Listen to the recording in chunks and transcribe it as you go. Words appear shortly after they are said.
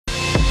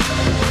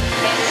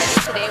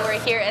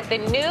here at the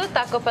new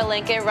Taco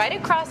Palenque right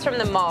across from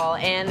the mall,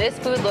 and this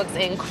food looks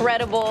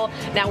incredible.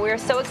 Now, we're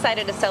so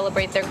excited to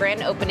celebrate their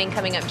grand opening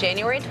coming up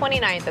January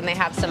 29th, and they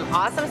have some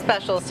awesome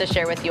specials to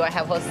share with you. I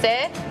have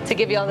Jose to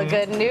give you all the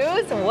good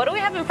news. What do we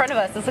have in front of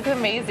us? This looks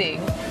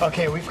amazing.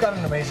 Okay, we've got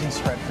an amazing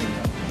spread for you.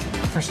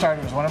 For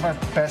starters, one of our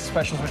best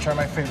specials, which are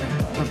my favorite,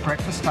 the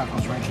breakfast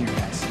tacos right here,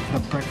 guys. The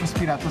breakfast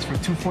piratas for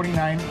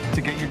 $2.49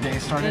 to get your day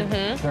started.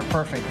 They're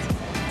perfect.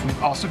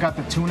 We've also got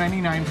the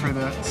 $2.99 for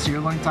the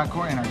sirloin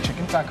taco and our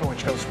chicken taco,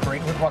 which goes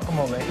great with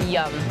guacamole.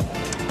 Yum.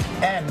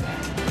 And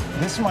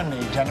this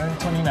Monday, January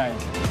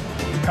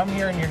 29th, come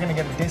here and you're going to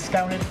get a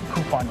discounted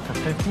coupon for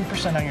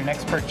 15% on your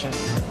next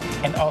purchase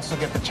and also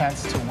get the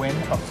chance to win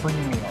a free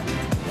meal.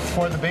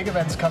 For the big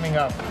events coming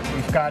up,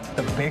 we've got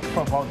the big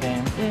football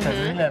game,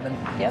 February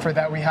 11th. Yep. For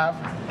that, we have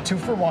 2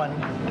 for 1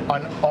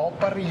 on all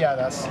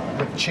parrilladas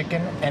with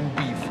chicken and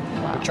beef,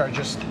 which are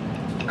just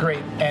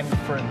great. And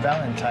for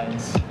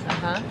Valentine's, 2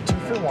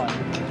 for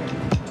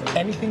 1,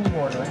 anything you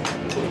order,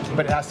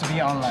 but it has to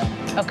be online.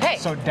 Okay.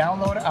 So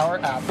download our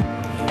app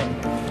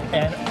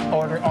and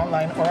order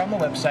online or on the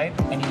website,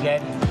 and you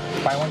get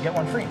buy one, get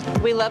one free.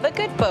 We love a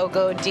good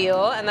BOGO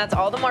deal, and that's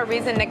all the more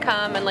reason to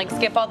come and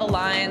skip all the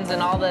lines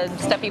and all the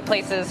stuffy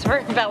places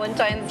for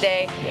Valentine's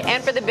Day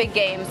and for the big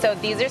game. So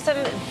these are some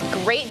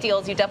great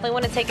deals you definitely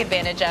want to take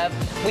advantage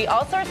of. We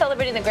also are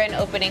celebrating the grand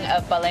opening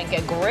of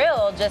Palenque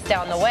Grill just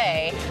down the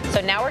way.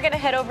 So now we're going to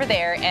head over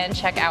there and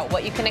check out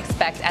what you can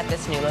expect at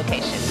this new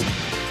location.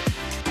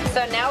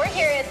 So now we're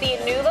here at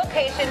the new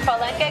location,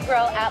 Palenque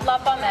Grill at La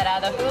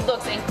Palmera. The food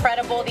looks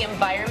incredible. The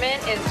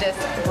environment is just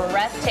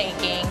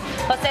breathtaking.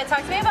 Jose,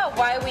 talk to me about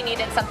why we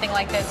needed something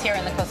like this here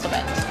in the Coastal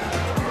Bend.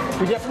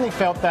 We definitely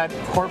felt that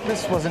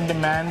Corpus was in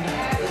demand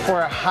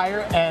for a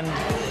higher-end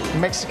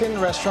Mexican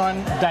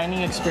restaurant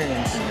dining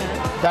experience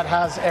that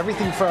has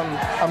everything from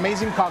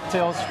amazing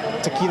cocktails,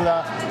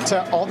 tequila,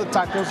 to all the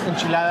tacos,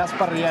 enchiladas,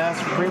 parrilladas,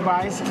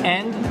 ribeyes,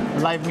 and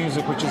live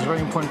music, which is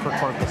very important for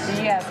Corpus.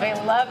 Yes, we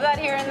love that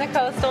here in the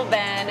Coastal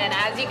Bend, and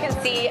as you can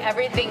see,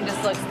 everything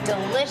just looks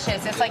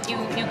delicious. It's like you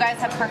guys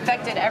have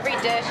perfected every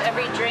dish,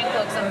 every drink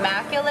looks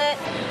immaculate.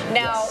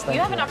 Now, you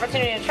have an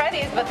opportunity to try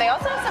these, but they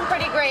also have some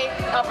pretty great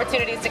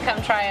opportunities to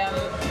come try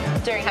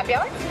them during happy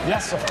hour?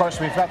 Yes, of course.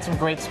 We've got some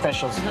great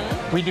specials.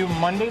 We do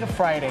Monday to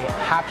Friday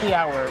happy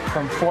hour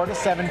from 4 to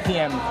 7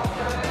 p.m.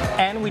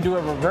 And we do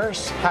a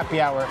reverse happy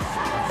hour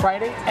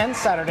Friday and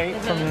Saturday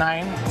from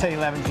 9 to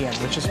 11 p.m.,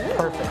 which is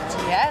perfect.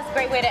 Yes,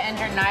 great way to end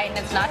your night. And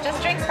it's not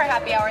just drinks for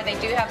happy hour. They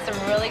do have some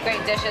really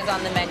great dishes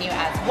on the menu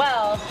as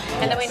well.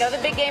 And then we know the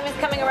big game is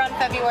coming around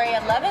February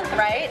 11th,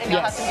 right? And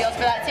you'll have some deals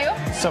for that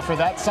too? So for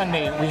that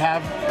Sunday, we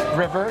have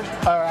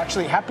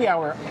actually happy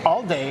hour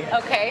all day.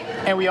 Okay.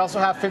 And we also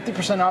have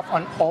 50% off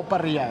on all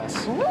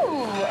parrilladas.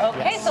 Ooh,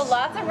 okay. Yes. So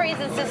lots of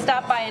reasons to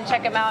stop by and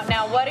check them out.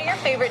 Now, what are your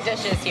favorite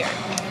dishes here?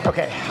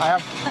 Okay, I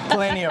have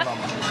plenty of them.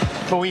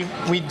 But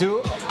we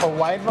do a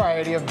wide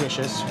variety of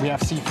dishes. We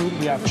have seafood,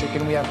 we have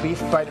chicken, we have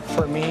beef. But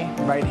for me,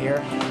 right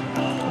here,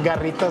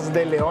 garritas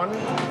de león.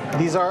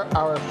 These are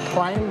our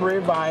prime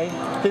ribeye,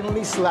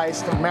 thinly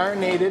sliced,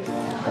 marinated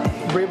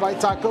ribeye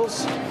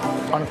tacos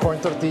on corn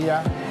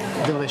tortilla.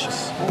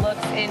 Delicious.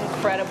 Looks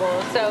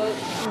incredible. So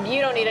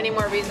you don't need any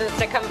more reasons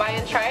to come by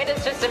and try it.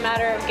 It's just a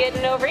matter of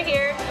getting over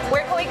here.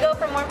 Where can we go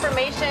for more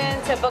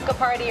information, to book a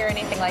party or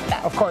anything like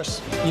that? Of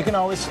course, you can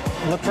always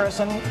look for us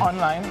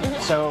online.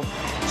 So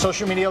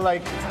social media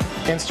like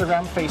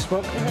Instagram,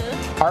 Facebook,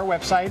 our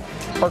website,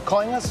 or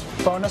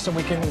phone us, and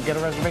we can get a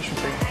reservation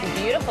for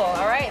you. Beautiful.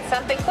 All right,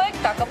 something quick,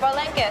 Taco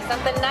Palenque,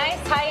 something nice,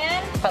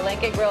 high-end,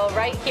 Palenque Grill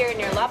right here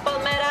near La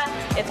Palmera.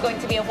 It's going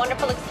to be a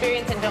wonderful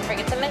experience, and don't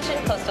forget to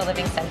mention Coastal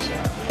Living sent you.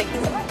 Thank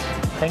you so much.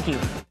 Thank you.